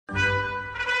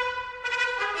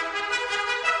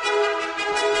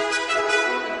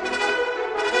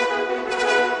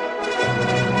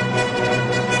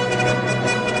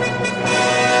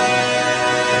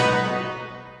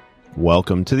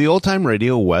Welcome to the Old Time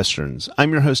Radio Westerns.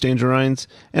 I'm your host, Andrew Rines,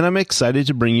 and I'm excited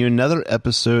to bring you another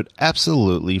episode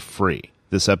absolutely free.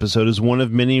 This episode is one of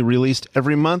many released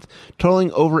every month,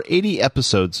 totaling over 80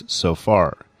 episodes so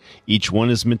far. Each one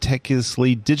is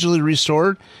meticulously digitally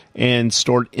restored and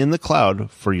stored in the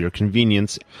cloud for your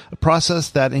convenience, a process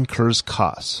that incurs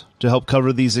costs. To help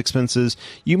cover these expenses,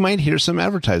 you might hear some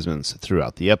advertisements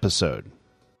throughout the episode.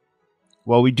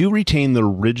 While we do retain the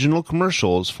original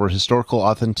commercials for historical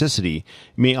authenticity,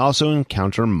 you may also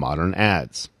encounter modern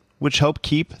ads, which help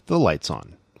keep the lights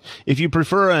on. If you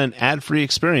prefer an ad-free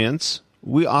experience,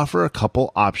 we offer a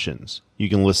couple options. You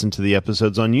can listen to the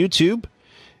episodes on YouTube,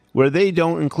 where they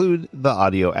don't include the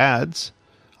audio ads,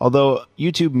 although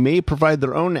YouTube may provide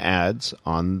their own ads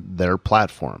on their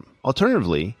platform.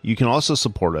 Alternatively, you can also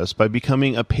support us by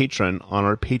becoming a patron on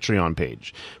our Patreon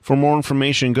page. For more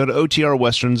information, go to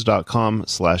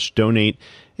otrwesterns.com/donate.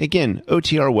 Again,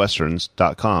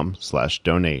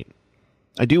 otrwesterns.com/donate.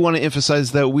 I do want to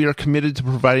emphasize that we are committed to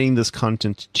providing this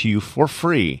content to you for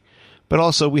free, but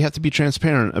also we have to be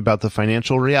transparent about the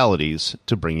financial realities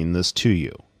to bringing this to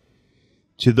you.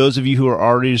 To those of you who are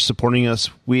already supporting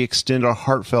us, we extend our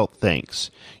heartfelt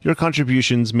thanks. Your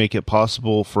contributions make it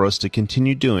possible for us to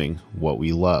continue doing what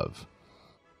we love.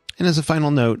 And as a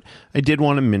final note, I did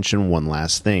want to mention one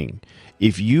last thing.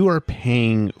 If you are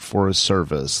paying for a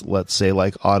service, let's say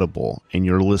like Audible, and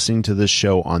you're listening to this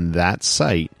show on that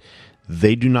site,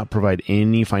 they do not provide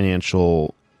any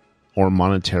financial or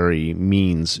monetary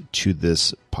means to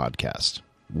this podcast.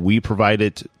 We provide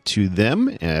it to them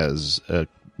as a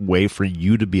way for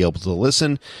you to be able to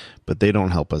listen, but they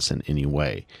don't help us in any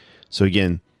way. So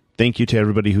again, thank you to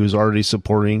everybody who's already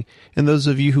supporting, and those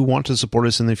of you who want to support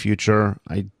us in the future,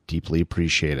 I deeply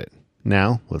appreciate it.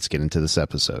 Now, let's get into this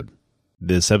episode.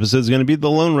 This episode is going to be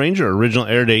The Lone Ranger. Original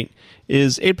air date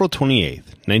is April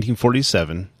 28th,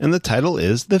 1947, and the title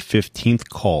is The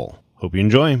 15th Cull. Hope you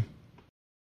enjoy.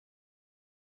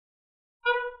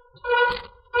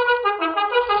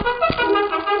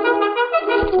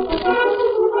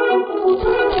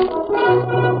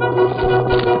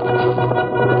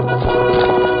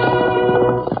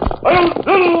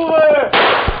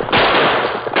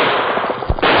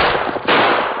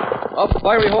 A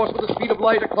fiery horse with the speed of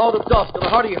light, a cloud of dust, and a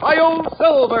hearty "Hi-Yo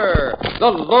Silver!"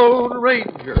 The Lone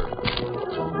Ranger.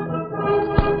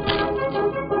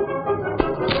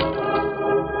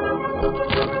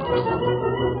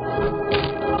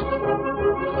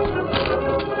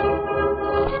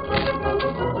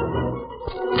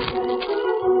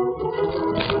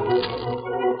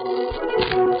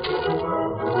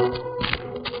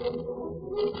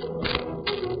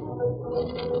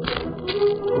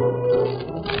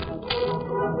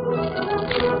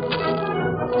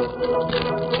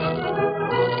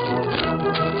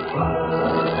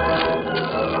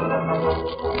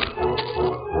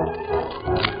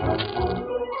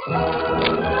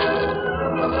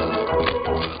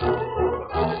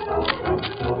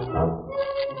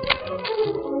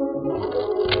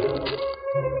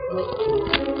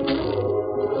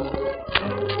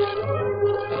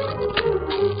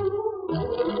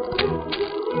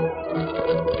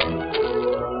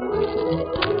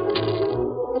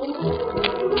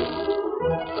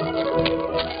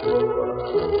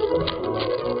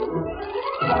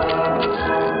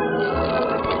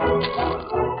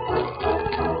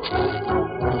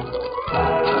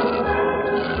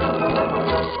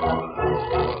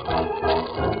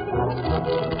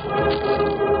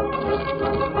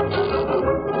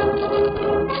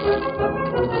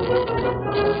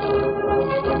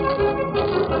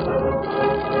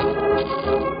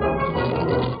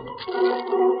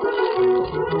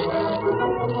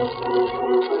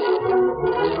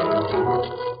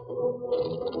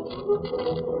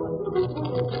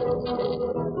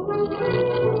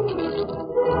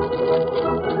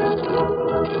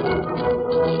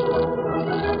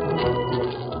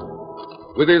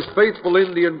 With his faithful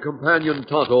Indian companion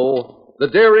Tonto, the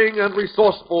daring and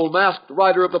resourceful masked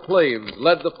rider of the plains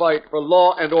led the fight for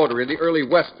law and order in the early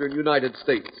western United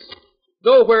States.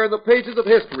 Nowhere in the pages of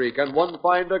history can one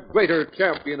find a greater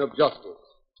champion of justice.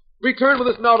 Return with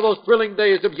us now to those thrilling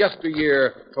days of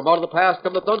yesteryear. From out of the past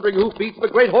come the thundering hoofbeats of the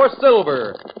great horse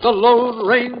Silver. The Lone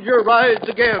Ranger rides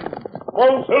again.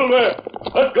 On, Silver!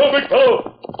 Let's go, big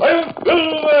fellow! I'm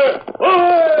Silver!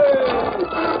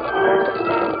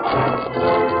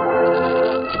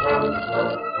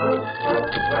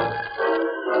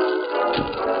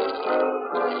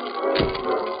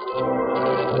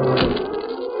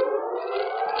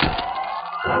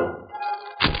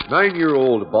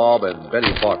 Nine-year-old Bob and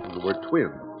Betty Barton were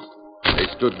twins. They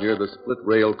stood near the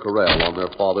split-rail corral on their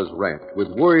father's ranch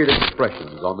with worried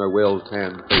expressions on their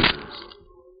well-tanned faces.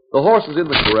 The horses in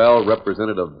the corral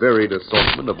represented a varied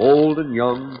assortment of old and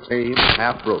young, tame, and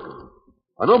half-broken.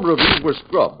 A number of these were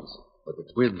scrubs, but the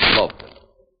twins loved them.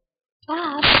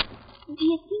 Bob, do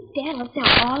you think Dad will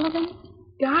sell all of them?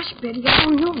 Gosh, Betty, I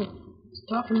don't know. He's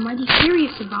talking mighty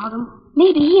serious about them.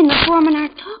 Maybe he and the foreman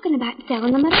aren't talking about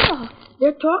selling them at all.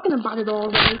 They're talking about it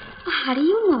all right. How do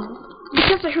you know?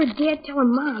 Because I heard Dad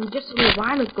telling Mom just a little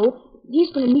while ago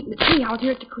he's going to meet McKay out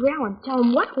here at the corral and tell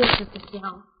him what horses to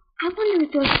sell. I wonder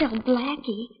if they'll sell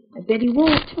Blackie. I bet he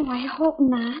won't. Oh, I hope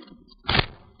not.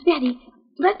 Betty,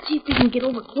 let's see if we can get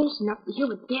over close enough to hear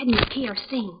what Dad and McKay are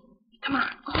saying. Come on.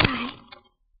 All right.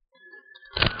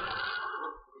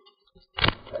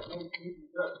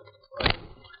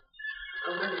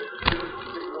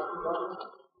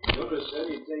 Notice said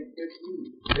he'd take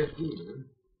 15. 15, huh?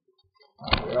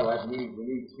 Well, that means we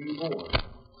need 3 more.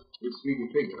 Which 3 do you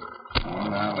figure? Oh,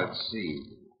 now, let's see.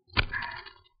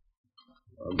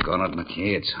 Doggone it,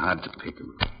 McKay, it's hard to pick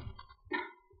 'em.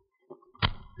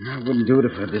 I wouldn't do it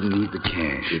if I didn't need the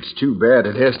cash. It's too bad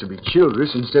it has to be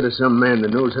Childress instead of some man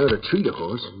that knows how to treat a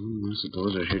horse. I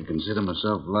suppose I should consider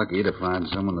myself lucky to find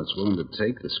someone that's willing to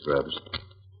take the scrubs.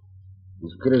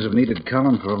 As good as I've needed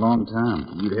Cullen for a long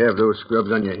time. You'd have those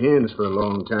scrubs on your hands for a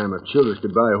long time if Childress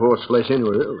could buy horse flesh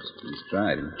anywhere else. He's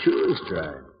tried. Sure he's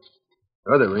tried.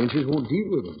 Other ranchers won't deal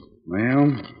with him.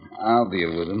 Well, I'll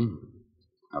deal with him.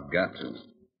 I've got to.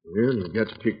 Well, you've got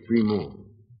to pick 3 more.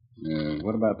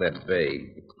 What about that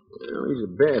bay? Well, he's a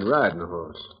bad riding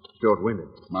horse. Short-winded.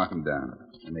 Mark him down.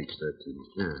 That makes 13.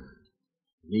 Yeah.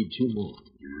 Need 2 more.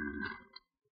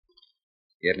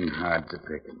 Getting hard to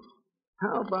pick him.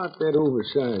 How about that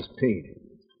oversized paint?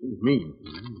 He's mean.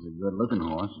 He's a good-looking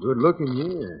horse. Good-looking,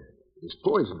 yeah. He's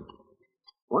poison.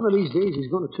 One of these days he's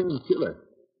going to turn killer.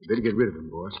 You better get rid of him,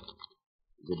 boss.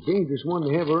 He's a dangerous one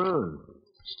to have around,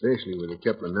 especially with a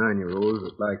couple of 9-year-olds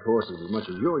that like horses as much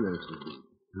as your youngsters do.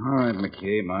 All right,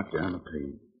 McKay, mark down the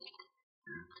paint.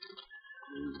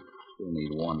 Still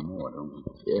need 1 more, don't we?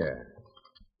 Yeah.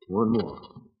 1 more.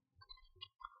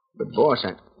 But, boss,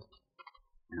 Yeah?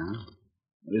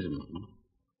 What is it,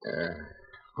 McKay?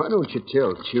 Why don't you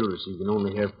tell Childress he can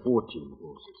only have 14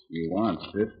 horses? He wants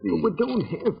 15. Oh, but don't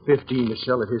have 15 to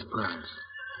sell at his price.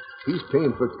 He's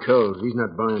paying for Cull. He's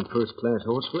not buying first-class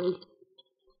horse flesh.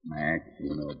 Mac,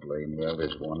 you know blame well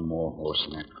there's 1 more horse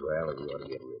in that corral that we ought to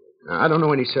get rid of. Now, I don't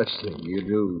know any such thing. You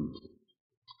do.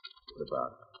 What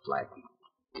about Blackie?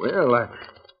 Well,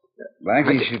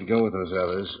 Blackie should go with those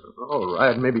others. All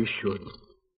right, maybe he should.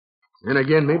 And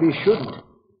again, maybe he shouldn't.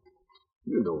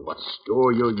 You know what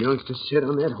store your youngster set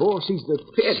on that horse. He's the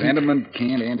pet. Sentiment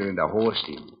can't enter into horse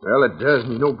dealing. Well, it does,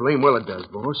 and you know blame well it does,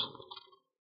 boss.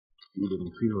 If you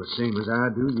didn't feel the same as I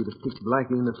do, you'd have picked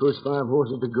Blackie in the first 5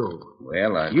 horses to go.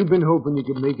 Well, You've been hoping you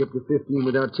could make up to 15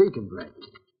 without taking Blackie.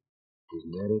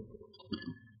 Isn't that it?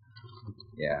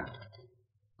 Yeah.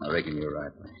 I reckon you're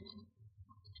right, Mac.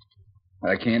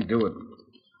 I can't do it.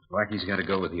 Blackie's got to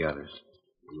go with the others.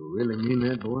 You really mean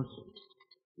that, boss?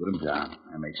 Put him down.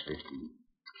 That makes 15.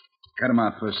 Cut him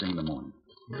out first thing in the morning.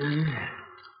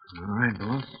 All right,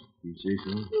 boss. You say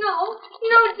so? No,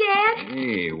 Dad.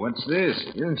 Hey, what's this?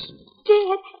 Yes, sir.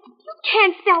 Dad, you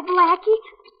can't sell Blackie.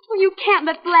 Well, you can't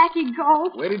let Blackie go.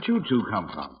 Where did you 2 come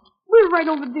from? We're right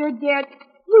over there, Dad.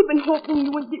 We've been hoping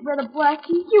you would get rid of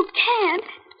Blackie. You can't.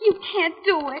 You can't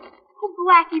do it. Oh,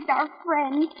 Blackie's our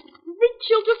friend. Big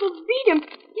Childress will beat him.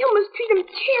 You must treat him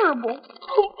terrible.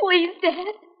 Oh, please,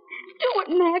 Dad. Do what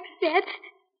Max said.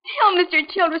 Tell Mr.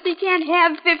 Childress he can't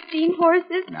have 15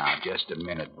 horses. Now, just a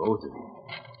minute, both of you.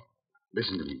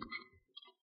 Listen to me.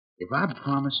 If I'd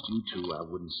promised you 2 I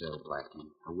wouldn't sell Blackie,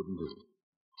 I wouldn't do it.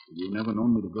 You've never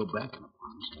known me to go back on a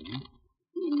promise, have you?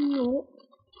 No,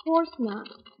 of course not.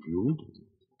 You?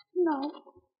 No.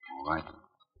 All right.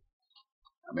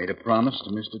 I made a promise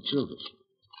to Mr. Childress.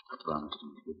 I promised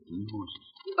him 15 horses.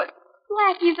 But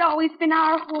Blackie's always been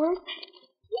our horse.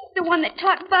 He's the one that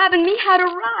taught Bob and me how to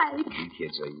ride. You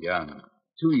kids are young.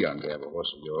 Too young to have a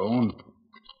horse of your own.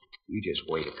 You just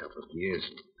wait a couple of years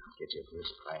and I'll get you a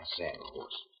first-class saddle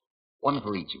horse. 1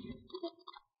 for each of you.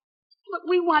 But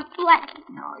we want Blackie.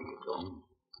 No, you don't.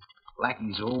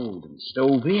 Blackie's old and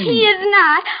stove in. He is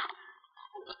not.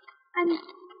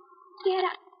 Dad,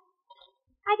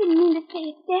 I didn't mean to say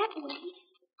it that way.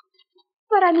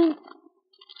 But I mean,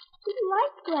 we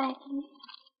like Blackie.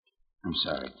 I'm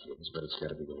sorry, kids, but it's got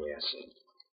to be the way I say it.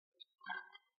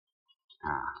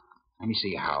 Let me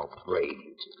see how brave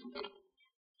you 2 can be.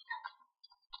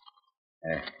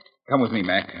 Come with me,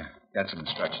 Mac. Got some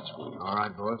instructions for you. All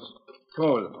right, boss. Come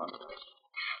over to the front, boys.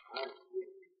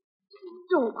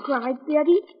 Don't cry,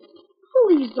 Betty.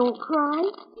 Please don't cry.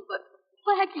 But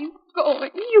Blackie's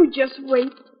going. You just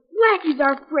wait. Blackie's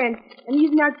our friend, and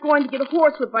he's not going to get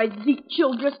horsewhipped by Zeke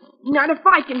Childress. Not if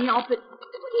I can help it.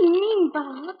 What do you mean,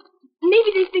 Bob?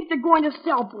 Maybe they think they're going to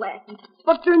sell Blackie,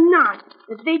 but they're not.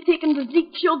 If they take him to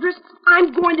Zeke Childress,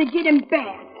 I'm going to get him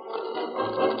back.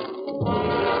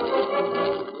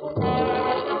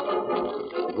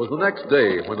 It was the next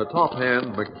day when the top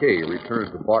hand, McKay,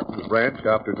 returned to Barton's ranch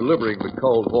after delivering the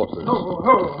culled horses.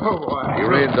 He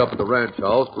reined up at the ranch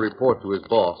house to report to his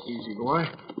boss. Easy, boy.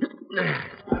 Hi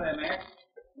there, Max.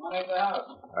 Come on into the house.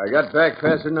 I got back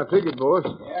faster than I figured, boss.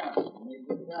 Yeah, made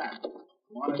good time.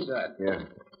 Come on inside. Yeah.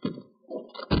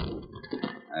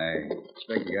 I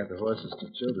expect you got the horses to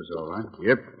Childress all right.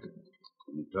 Yep.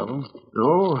 Any trouble?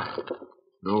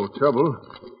 No trouble.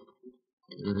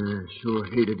 Sure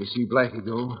hated to see Blackie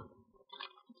go.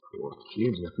 Poor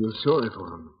kids, I feel sorry for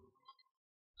them.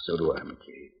 So do I,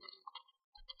 McKay.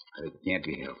 But it can't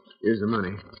be helped. Here's the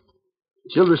money.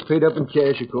 Childress paid up in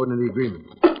cash according to the agreement.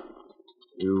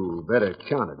 You better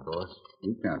count it, boss.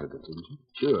 You counted it, didn't you?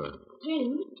 Sure.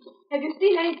 Jane, have you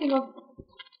seen anything of...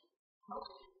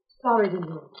 Sorry,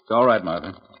 Linda. It's all right,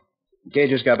 Martha. McKay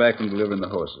just got back from delivering the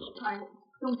horses. I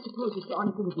don't suppose you saw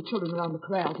anything of the children around the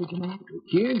corral, did you, Mac? The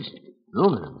kids? No,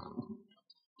 ma'am.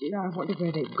 Dear, I wonder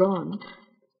where they've gone.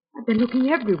 I've been looking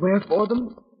everywhere for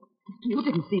them. You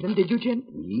didn't see them, did you, Jim?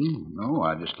 Me? No,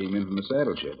 I just came in from the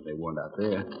saddle shed. They weren't out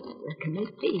there. Where can they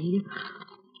be?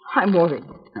 I'm worried.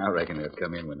 I reckon they'll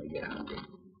come in when they get hungry.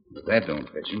 If that don't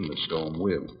fetch them, the storm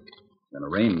will. It's going to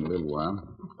rain in a little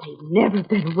while. They've never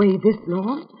been away this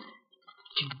long.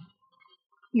 Jim,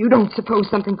 you don't suppose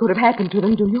something could have happened to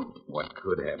them, do you? What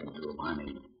could happen to them,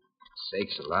 honey?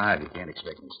 Sakes alive, you can't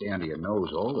expect them to stay under your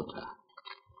nose all the time.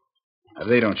 If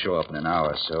they don't show up in an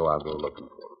hour or so, I'll go looking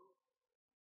for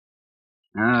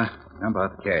them. How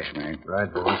about the cash, man?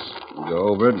 Right, boss. We'll go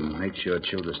over it and make sure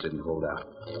Childress didn't hold out.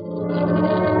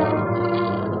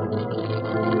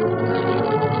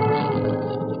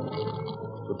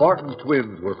 The Barton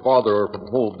twins were farther from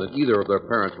home than either of their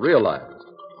parents realized.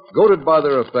 Goaded by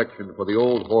their affection for the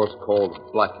old horse called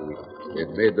Blackie, they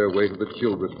had made their way to the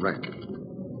Childress ranch.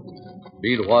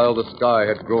 Meanwhile, the sky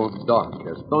had grown dark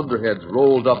as thunderheads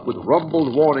rolled up with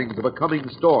rumbled warnings of a coming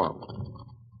storm.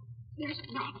 There's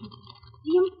Blackie.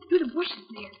 See him through the bushes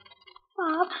there.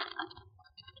 Bob,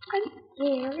 I'm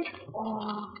scared.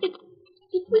 Oh.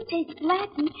 If we take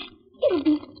Blackie, it'll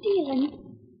be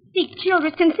stealing. Zeke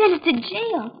Childress can send us to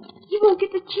jail. He won't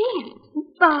get the chance.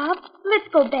 Bob, let's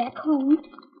go back home.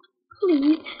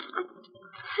 Please.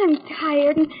 I'm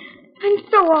tired and I'm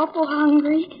so awful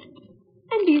hungry.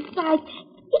 And besides,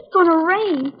 it's going to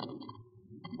rain.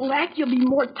 Blackie'll be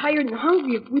more tired and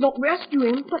hungry if we don't rescue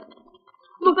him. But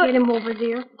look at him over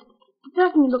there.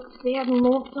 Doesn't he look sad and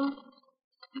lonesome?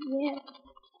 Yes,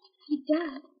 he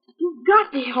does. You've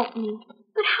got to help me.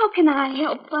 But how can I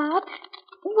help, Bob?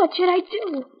 What should I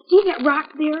do? See that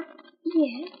rock there?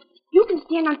 Yes. You can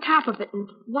stand on top of it and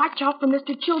watch out for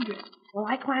Mr. Childress while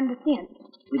I climb the fence.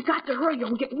 We've got to hurry or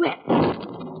we'll get wet.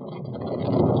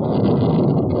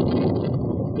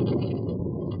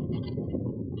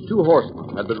 Two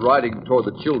horsemen had been riding toward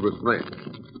the Childress ranch.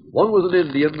 One was an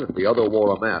Indian, the other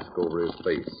wore a mask over his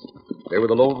face. They were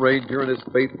the Lone Ranger and his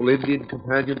faithful Indian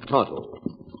companion, Tonto.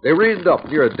 They reined up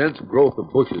near a dense growth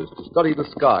of bushes to study the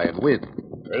sky and wind.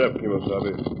 Right up,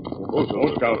 Kimosabe. Oh,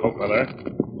 Scout. Oh, fella.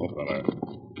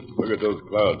 Look at those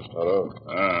clouds, Tonto.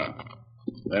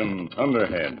 Them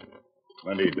thunderheads.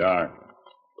 Plenty dark.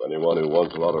 Anyone who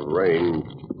wants a lot of rain,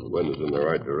 the wind is in the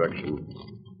right direction.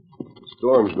 The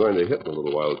storm's going to hit in a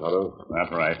little while, Tonto.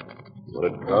 That's right. When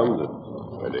it comes, it's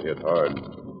going to hit hard.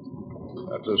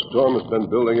 After a storm has been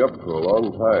building up for a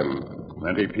long time.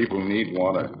 Plenty people need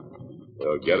water.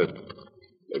 They'll get it.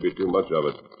 Maybe too much of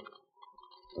it.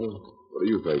 Well, what do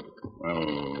you think?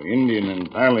 Well, Indian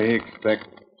entirely expect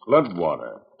flood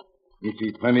water. We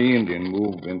see plenty Indian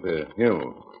move into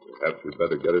hills. Perhaps we'd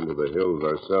better get into the hills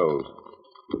ourselves.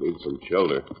 We need some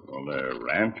shelter. Well, there's a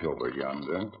ranch over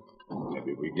yonder.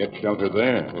 Maybe we get shelter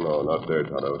there. No, not there,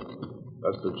 Tonto.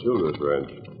 That's the Childress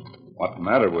ranch. What's the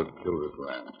matter with Childress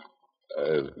ranch?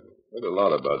 I've heard a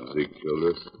lot about Zeke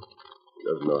Childress. He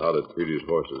doesn't know how to treat his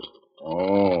horses.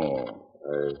 Oh.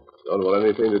 I don't want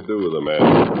anything to do with the man.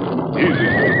 Easy.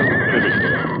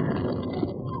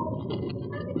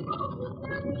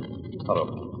 Tonto,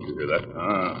 you hear that?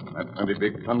 That's a pretty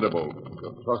big thunderbolt.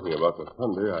 You're talking about the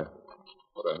thunder. I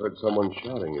thought I heard someone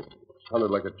shouting. It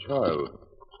sounded like a child.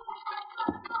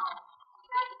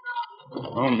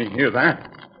 Only hear that.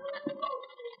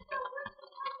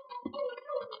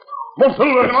 Move,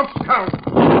 Silver, up, Scout.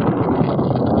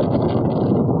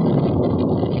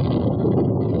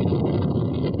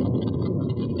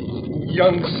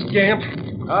 young scamp.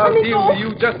 I'll deal with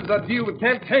you just as I deal with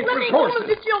cantankerous horses.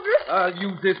 Mr. Childress. I'll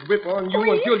use this whip on you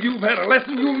until you've had a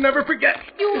lesson you'll never forget.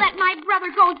 You let my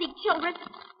brother go, Zeke Childress.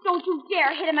 Don't you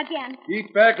dare hit him again.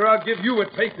 Keep back or I'll give you a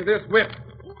taste of this whip.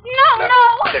 No, no.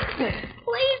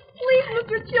 Please,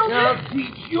 Mr. Childress. I'll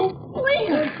teach you.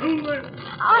 Please.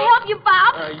 I'll help you,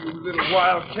 Bob. You little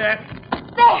wildcat.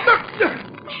 There.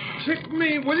 Kick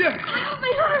me, will you?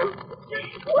 My arm. You're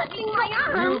twisting my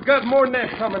arm. You've got more than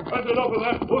that coming. That's enough of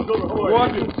that. Who's going to hold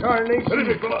What in tarnation? Let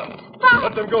it come on. Bob.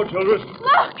 Let them go, Childress.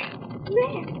 Look.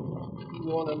 There. You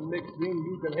want to mix in,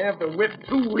 you can have the whip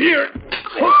too. Here.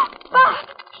 Bob.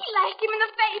 He lashed him in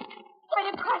the face. Right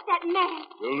across that mask.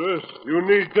 Childress, you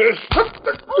need this. Oh,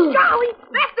 golly.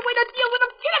 That's the way to deal with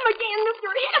him. Hit him again, mister.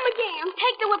 Hit him again.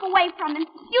 Take the whip away from him.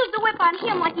 Use the whip on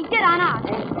him like he did on us.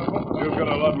 You've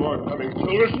got a lot more coming,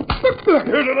 Childress.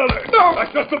 Here's another. No.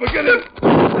 That's just the beginning.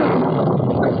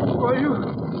 Why, you...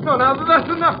 No, now, that's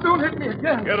enough. Don't hit me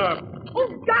again. Get up. Oh,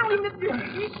 golly, mister.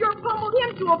 You sure pummeled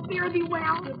him to a fare-thee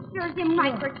well. It serves him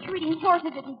right for treating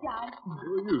horses as he does.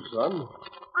 Who are you, son?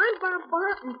 I'm Bob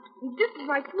Barton, and this is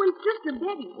my twin sister,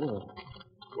 Betty. Oh.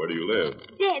 Where do you live?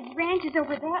 Dad's ranch is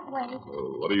over that way.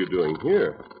 Well, what are you doing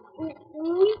here? We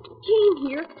came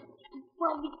here,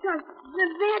 well, because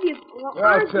that is... Well,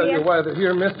 I'll tell you why they're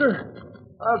here, mister.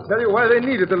 I'll tell you why they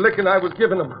needed the licking I was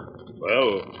giving them.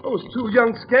 Well, Those two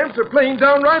young scamps are playing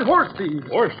downright horse thieves.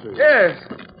 horse thieves? Yes.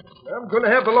 I'm going to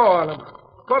have the law on them.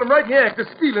 Caught them right in the act of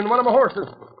stealing one of my horses.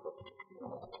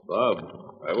 Bob,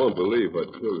 I won't believe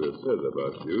what Childress says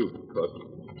about you, because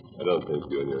I don't think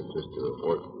you and your sister are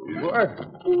horse thieves. What?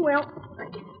 Well,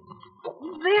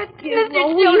 that is... Mr.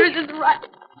 Childress is right.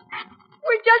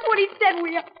 We're just what he said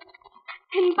we are.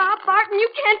 And Bob Barton, you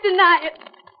can't deny it.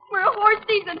 We're horse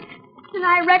thieves, and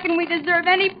I reckon we deserve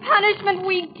any punishment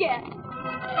we get.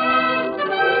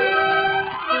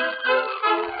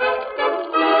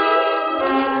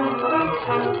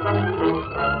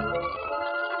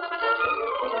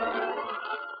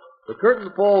 The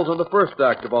curtain falls on the first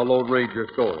act of our Lone Ranger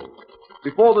story.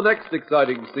 Before the next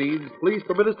exciting scenes, please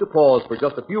permit us to pause for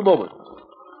just a few moments.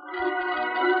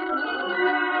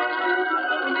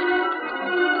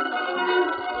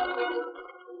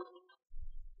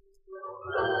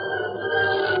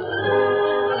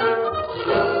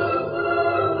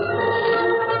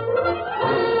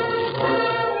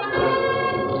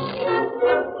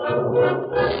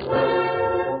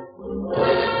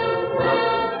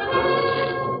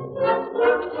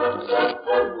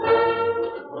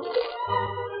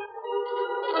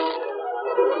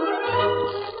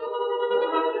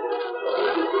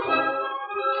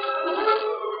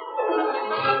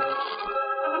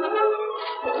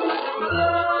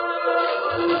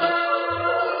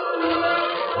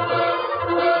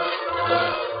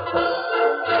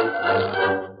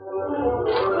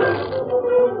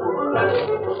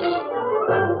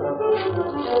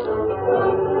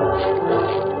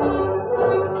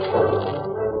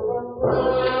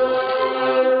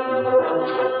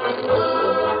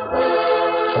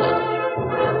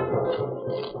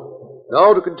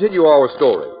 Now to continue our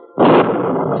story.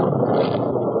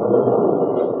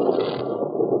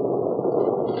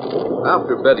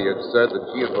 After Betty had said that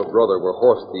she and her brother were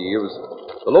horse thieves,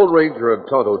 the Lone Ranger and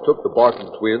Tonto took the Barton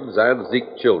twins and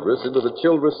Zeke Childress into the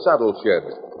Childress saddle shed,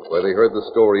 where they heard the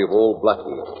story of old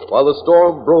Blackie, while the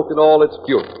storm broke in all its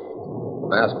fury. The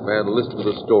masked man listened to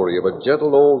the story of a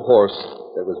gentle old horse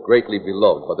that was greatly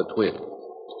beloved by the twins.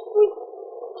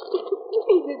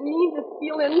 We didn't mean to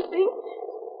steal anything.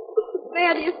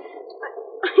 That is,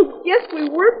 I guess we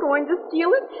were going to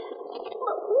steal it.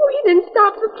 But we didn't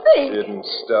stop to think. Didn't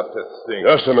stop to think.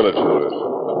 Just a minute, Childress.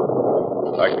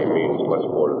 Blackie means much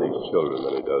more to these children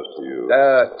than he does to you.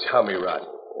 Tommy Rod.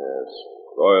 Yes.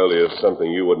 Loyalty is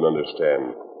something you wouldn't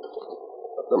understand.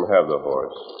 Let them have the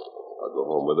horse. I'll go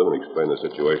home with them and explain the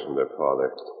situation to their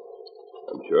father.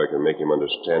 I'm sure I can make him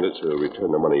understand it, so he'll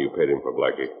return the money you paid him for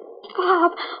Blackie.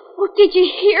 Bob, oh, did you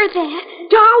hear that?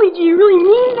 Dolly, do you really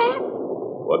mean that?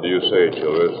 What do you say,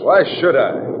 Childress? Why should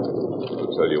I?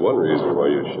 I'll tell you one reason why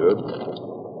you should.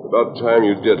 About time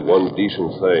you did one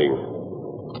decent thing.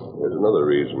 Here's another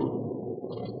reason.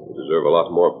 You deserve a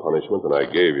lot more punishment than I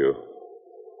gave you.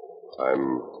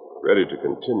 I'm ready to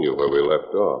continue where we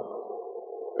left off.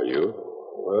 Are you?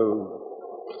 Well,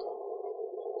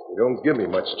 you don't give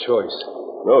me much choice.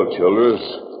 No, Childress.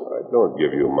 I don't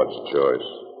give you much choice.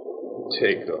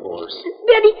 Take the horse.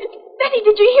 Betty,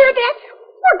 did you hear that?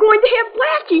 We're going to have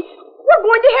Blackie. We're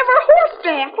going to have our horse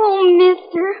back. Oh,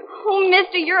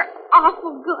 mister, you're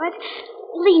awful good.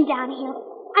 Lean down here.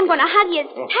 I'm going to hug you as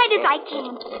tight as I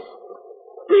can.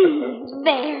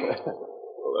 There.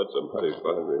 Well, that's a mighty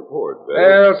fine report, Ben.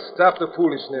 Well, stop the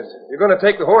foolishness. You're going to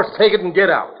take the horse, take it, and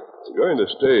get out. I'm going to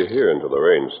stay here until the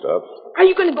rain stops. Are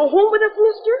you going to go home with us,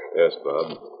 mister? Yes, Bob.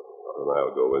 And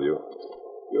I'll go with you.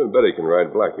 You and Betty can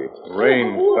ride Blackie.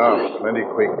 Rain stops plenty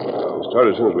quick. We'll start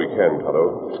as soon as we can,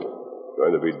 Tonto. It's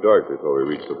going to be dark before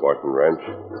we reach the Barton Ranch.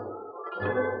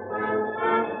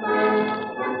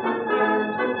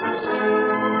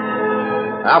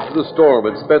 After the storm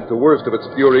had spent the worst of its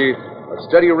fury, a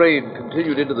steady rain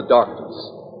continued into the darkness.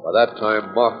 By that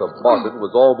time, Martha Barton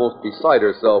was almost beside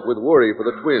herself with worry for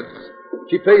the twins.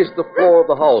 She paced the floor of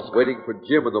the house, waiting for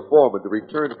Jim and the foreman to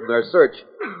return from their search.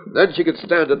 Then she could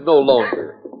stand it no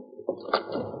longer.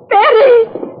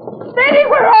 Betty! Betty,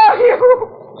 where are you?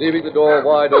 Leaving the door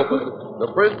wide open,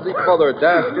 the frenzied mother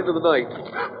dashed into the night.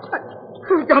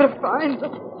 I've got to find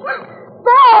them.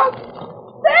 Bob!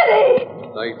 Betty! The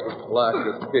night was black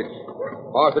as pitch.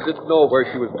 Martha didn't know where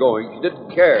she was going. She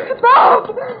didn't care.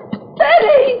 Bob!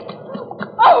 Betty!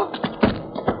 Oh!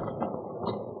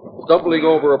 Stumbling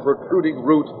over a protruding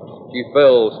root, she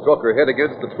fell, struck her head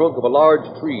against the trunk of a large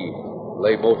tree,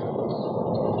 lay motionless.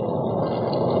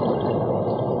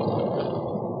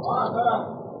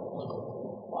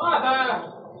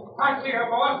 Martha! I see her,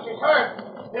 boss. She's hurt.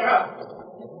 Yeah.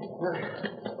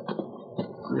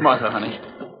 Martha, honey.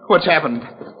 What's happened?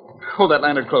 Hold that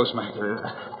lantern close, Mac.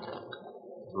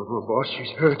 Oh, boss,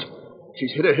 she's hurt.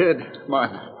 She's hit her head.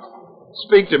 Martha,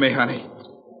 speak to me, honey.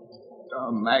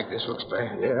 Oh, Mac, this looks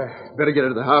bad. Yeah, better get her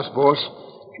to the house, boss.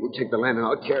 If you would take the lantern,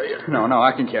 I'll carry her. No,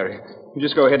 I can carry her. You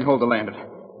just go ahead and hold the lantern.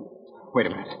 Wait a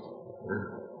minute.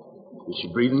 Is she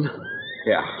breathing?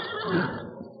 Yeah.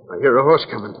 I hear a horse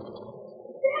coming. Betty,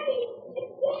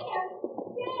 it's there.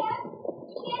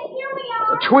 Dad, here we are.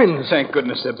 The twins. Thank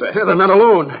goodness they're back. Yeah, they're not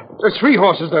alone. There's 3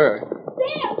 horses there.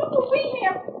 Dad, look what we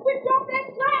have. We dropped that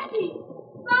Blackie.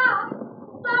 Bob,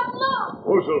 look.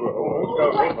 Oh, Silver. Oh,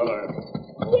 scout, hold my line.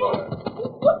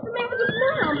 What's the matter with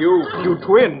Mom? You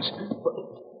twins.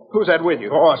 Who's that with you?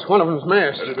 Boss, one of them's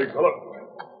masked. Steady, big fella.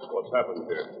 What's happened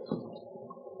here?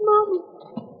 Mommy.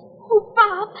 Oh,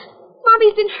 Bob.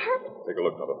 Mommy's been hurt. Take a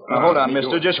look, Tonto. Now, hold on,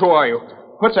 mister. Just who are you?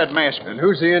 What's that mask? And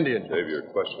who's the Indian? Save your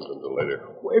questions until later.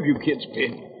 Where have you kids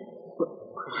been?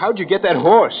 How'd you get that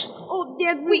horse? Oh,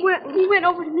 Dad, we went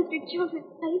over to Mr. Childress'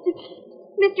 place,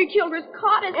 and Mr. Childress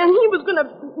caught it, and he was going to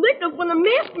lick us when the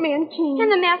masked man came.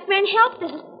 And the masked man helped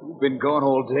us. You've been gone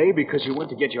all day because you went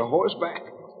to get your horse back?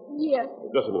 Yes.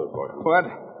 Just a minute, Barton. What?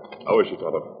 How is she,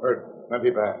 Tonto? Hurt. Plenty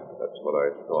bad. That's what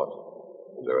I thought.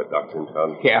 Is there a doctor in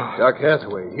town? Yeah. Doc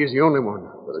Hathaway. He's the only one.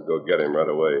 Better go get him right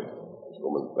away. This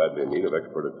woman's badly in need of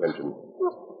expert attention.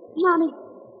 Mommy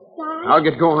died? I'll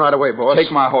get going right away, boss.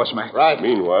 Take my horse, Mac. Right.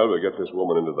 Meanwhile, we'll get this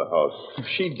woman into the house. If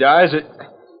she dies,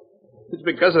 it's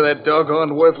because of that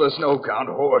doggone worthless no-count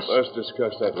horse. Let's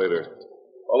discuss that later.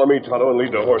 Follow me, Tonto, and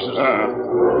lead the horses.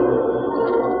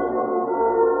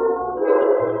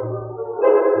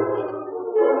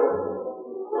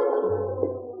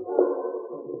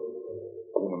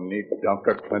 Need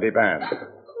Dr. Plenty Band.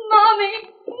 Mommy!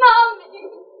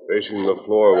 Facing the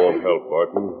floor won't help,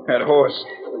 Barton. That horse.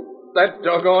 That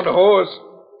doggone horse.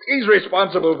 He's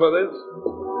responsible for this.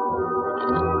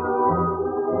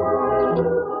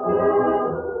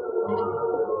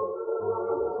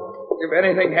 If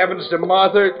anything happens to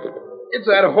Martha, it's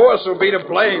that horse who'll be to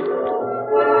blame.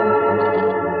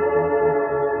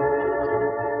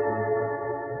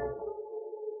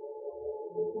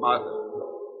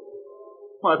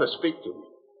 Martha, speak to me.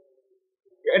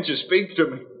 Can't you speak to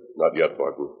me? Not yet,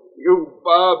 Barton. You,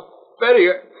 Bob, Betty.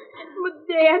 But,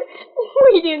 Dad,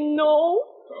 we didn't know.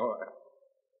 Oh,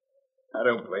 I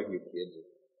don't blame you, kids.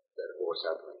 That horse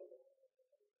out there.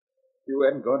 You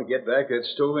hadn't going to get back that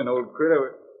stolen old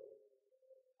critter.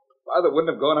 Father wouldn't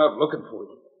have gone out looking for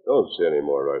you. Don't say any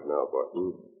more right now,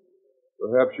 Barton.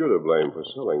 Perhaps you're to blame for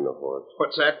selling the horse.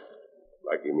 What's that?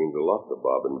 Like he means a lot to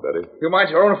Bob and Betty. You mind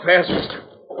your own affairs, mister.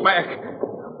 Mac.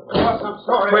 Boss, I'm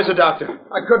sorry. Where's the doctor?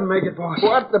 I couldn't make it, boss.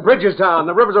 What? The bridge is down.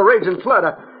 The river's a raging flood.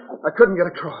 I couldn't get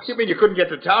across. You mean you couldn't get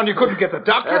to town? You couldn't get the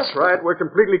doctor? That's right. We're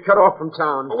completely cut off from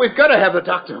town. Well, we've got to have the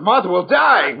doctor. Martha will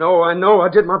die. I know. I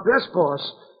did my best, boss.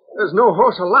 There's no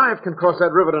horse alive can cross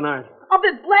that river tonight. I'll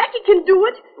bet Blackie can do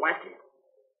it.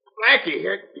 Blackie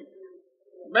here.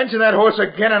 Mention that horse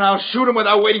again, and I'll shoot him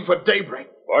without waiting for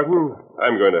daybreak. Barton,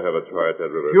 I'm going to have a try at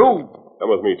that river. You? Come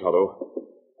with me, Tonto.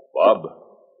 Bob,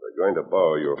 we're going to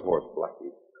borrow your horse,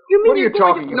 Blackie. You mean What are you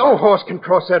talking about? No horse can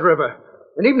cross that river.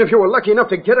 And even if you were lucky enough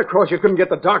to get across, you couldn't get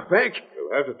the doc back.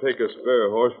 You'll have to take a spare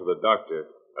horse for the doctor.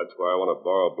 That's why I want to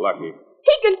borrow Blackie.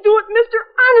 He can do it, mister.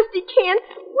 Honest, he can.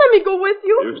 Let me go with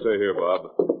you. You stay here,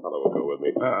 Bob. Tonto will go with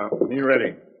me. Be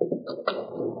ready.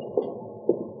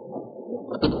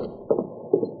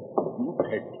 You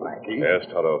take Blackie? Yes,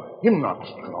 Tonto. Him not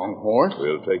strong horse.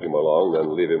 We'll take him along,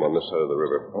 then leave him on this side of the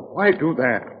river. Well, why do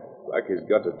that? Blackie's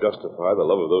got to justify the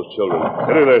love of those children.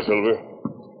 Steady there, Silver.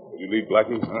 Will you lead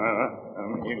Blackie?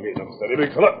 You lead him. Steady,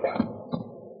 big fella.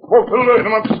 Oh, Silver,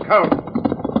 come up, Scout.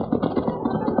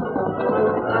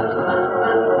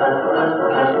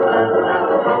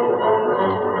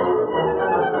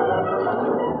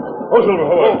 Oh, Silver,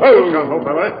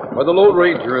 When the Lone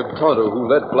Ranger and Tonto, who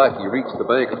led Blackie, reached the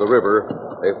bank of the river,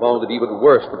 they found it even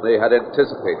worse than they had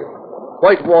anticipated.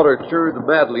 White water churned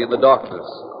madly in the darkness.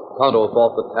 Tonto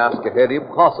thought the task ahead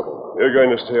impossible. You're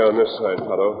going to stay on this side,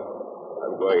 Tonto.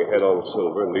 I'm going ahead on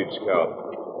Silver and lead Scout.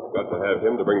 Got to have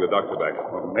him to bring the doctor back.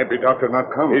 Well, maybe Doctor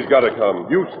not come. He's got to come.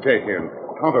 You stay here.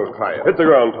 Tonto try it. Hit the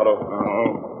ground, Tonto.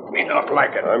 No, me not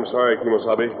like it. I'm sorry,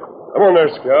 Kimosabe. Come on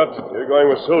there, Scout. You're going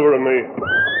with Silver and me.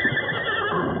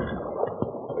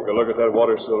 Take a look at that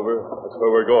water, Silver. That's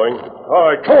where we're going. All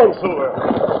right, come on, Silver.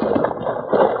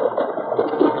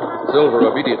 Silver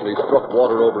immediately struck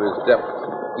water over his depth.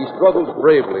 He struggled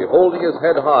bravely, holding his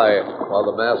head high, while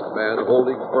the masked man,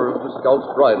 holding firm to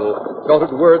Scout's bridle,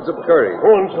 shouted words of courage.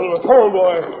 Come on, Silver. Come on,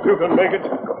 boy. You can make it.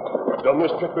 You've done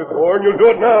this trick before, and you'll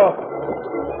do it now.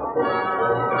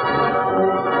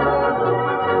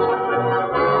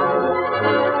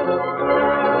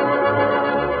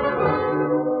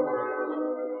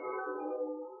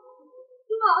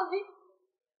 Mommy,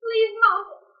 please,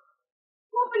 Mommy,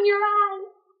 open your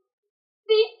eyes.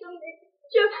 Speak to me.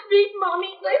 Just speak, Mommy.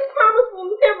 I promise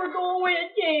we'll never go away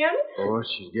again. Oh,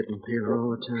 she's getting paler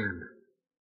all the time.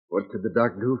 What could the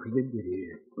doc do if he did get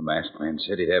here? The masked man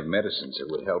said he'd have medicines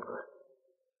that would help her.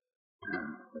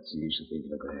 That's the use of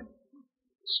thinking of that.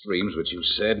 The stream's what you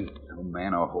said. No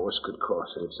man or horse could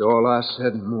cross it. It's all I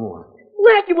said and more.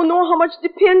 Blackie will know how much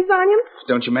depends on him.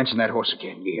 Don't you mention that horse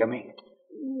again. You hear me?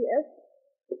 Yes.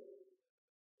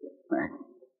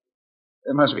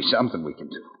 There must be something we can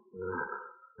do.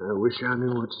 I wish I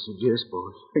knew what to suggest,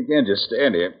 boss. We can't just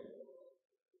stand here.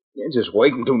 You can't just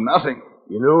wait and do nothing.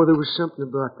 You know, there was something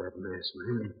about that masked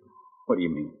man. What do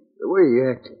you mean? The way he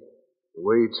acted. The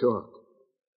way he talked.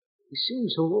 He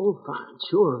seemed so old fine,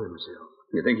 sure of himself.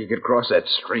 You think he could cross that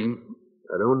stream?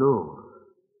 I don't know.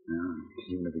 No,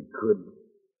 even if he could.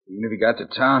 Even if he got to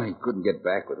town, he couldn't get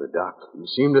back with the doc. He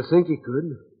seemed to think he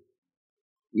could.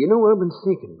 You know, I've been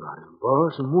thinking about him,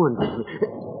 boss, and wondering.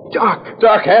 Doc!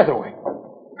 Doc Hathaway!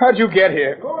 How'd you get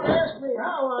here? Don't ask me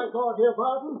how I got here,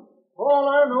 Barton. All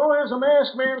I know is a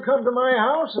masked man come to my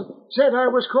house and said I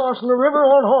was crossing the river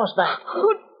on horseback.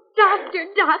 Oh, Doctor,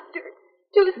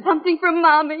 do something for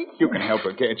Mommy. You can help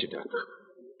her, can't you, Doctor?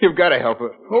 You've got to help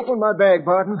her. Open my bag,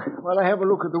 Barton, while I have a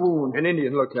look at the wound. An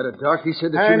Indian looked at it, Doc. He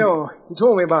said that I know. He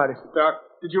told me about it. Doc,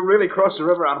 did you really cross the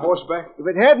river on horseback? If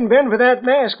it hadn't been for that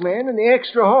masked man and the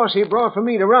extra horse he brought for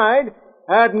me to ride,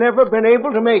 I'd never been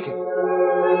able to make it.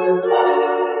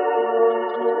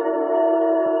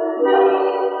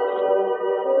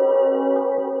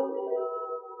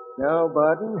 Now,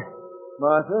 Barton,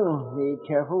 Martha will need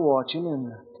careful watching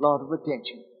and a lot of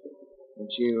attention. And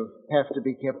she'll have to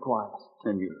be kept quiet.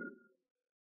 And you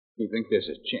think there's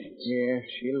a chance? Yeah,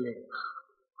 she'll live.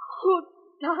 Oh,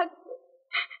 Doctor,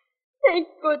 thank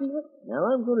goodness. Now,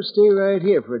 I'm going to stay right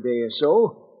here for a day or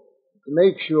so to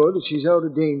make sure that she's out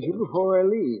of danger before I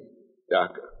leave.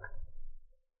 Doctor,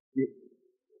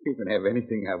 you can have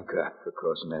anything I've got for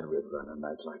crossing that river on a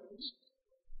night like this.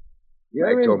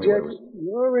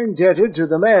 You're indebted to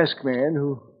the masked man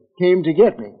who came to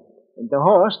get me and the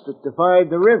horse that defied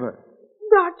the river.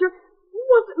 Doctor,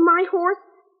 was it my horse?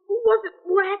 Was it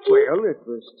Blackie? Well, it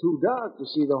was too dark to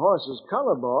see the horse's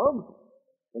color, Bob.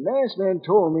 The masked man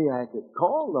told me I could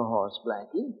call the horse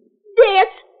Blackie. Dad,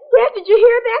 did you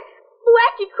hear that?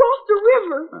 Blackie crossed the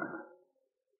river.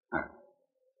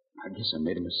 I guess I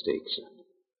made a mistake, son.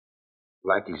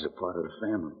 Blackie's a part of the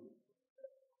family.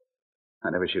 I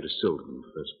never should have sold him in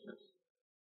the first place.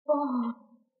 Oh,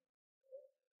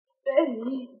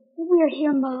 Betty. We're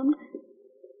here, Mom.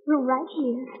 We're right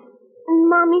here. And,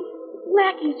 Mommy,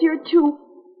 Blackie's here, too.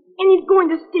 And he's going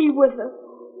to stay with us.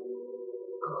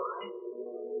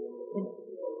 Good.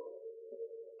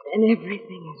 Then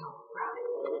everything is all right.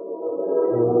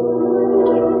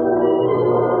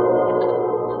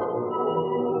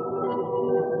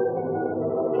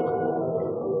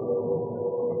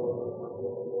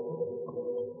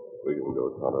 We can go,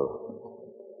 Tonto.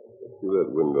 Through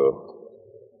that window.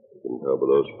 You can tell by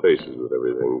those faces that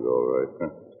everything's all right.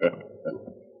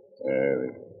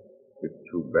 It's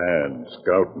too bad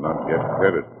Scout not get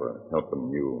credit for helping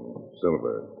you,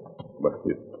 Silver. But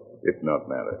it not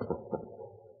matter.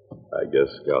 I guess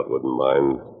Scout wouldn't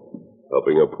mind.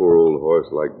 Helping a poor old horse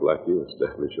like Blackie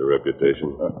establish a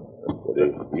reputation.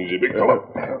 Easy, big fellow.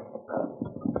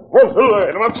 One Silver,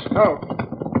 and I'm scout.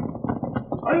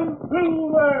 I'm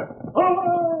Silver.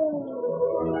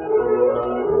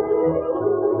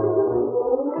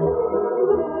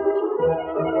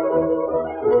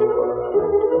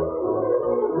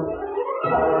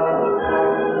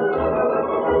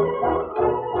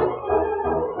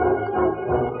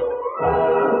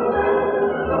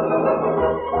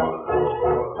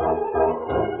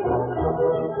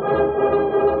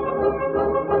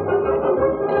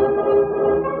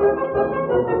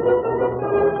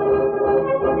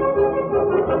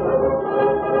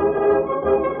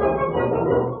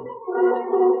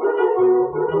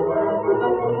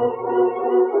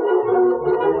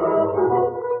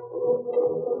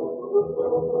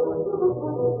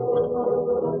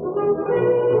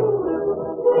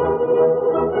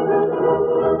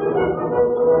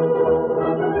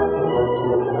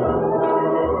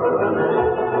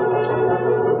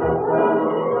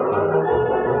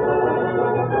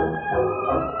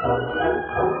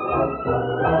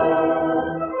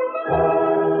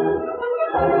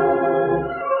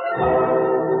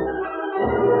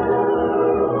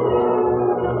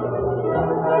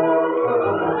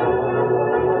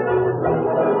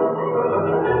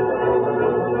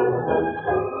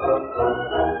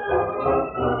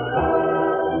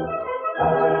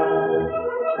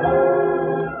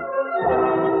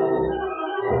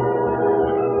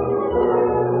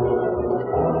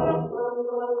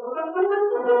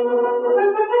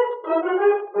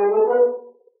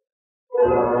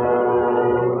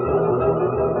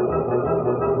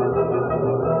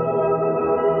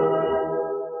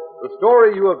 The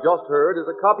story you have just heard is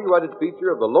a copyrighted feature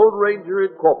of the Lone Ranger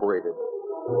Incorporated.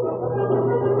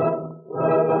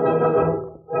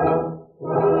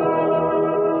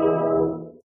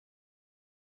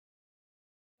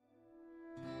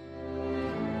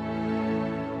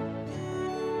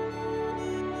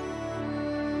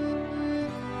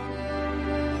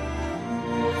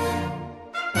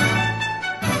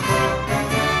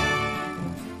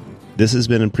 This has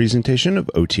been a presentation of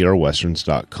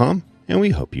OTRWesterns.com, and we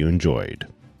hope you enjoyed.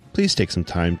 Please take some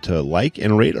time to like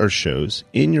and rate our shows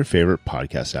in your favorite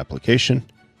podcast application.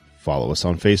 Follow us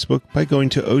on Facebook by going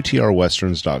to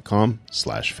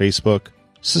OTRWesterns.com/Facebook.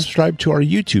 Subscribe to our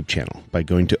YouTube channel by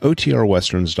going to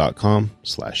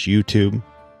OTRWesterns.com/YouTube.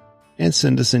 And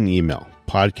send us an email,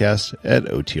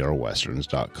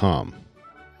 podcast@OTRWesterns.com.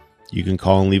 You can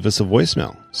call and leave us a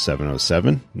voicemail,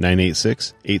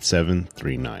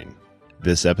 707-986-8739.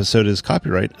 This episode is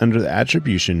copyright under the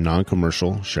Attribution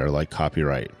Non-Commercial Share-alike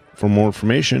copyright. For more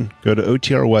information, go to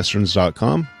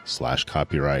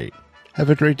OTRWesterns.com/copyright.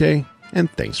 Have a great day, and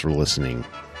thanks for listening.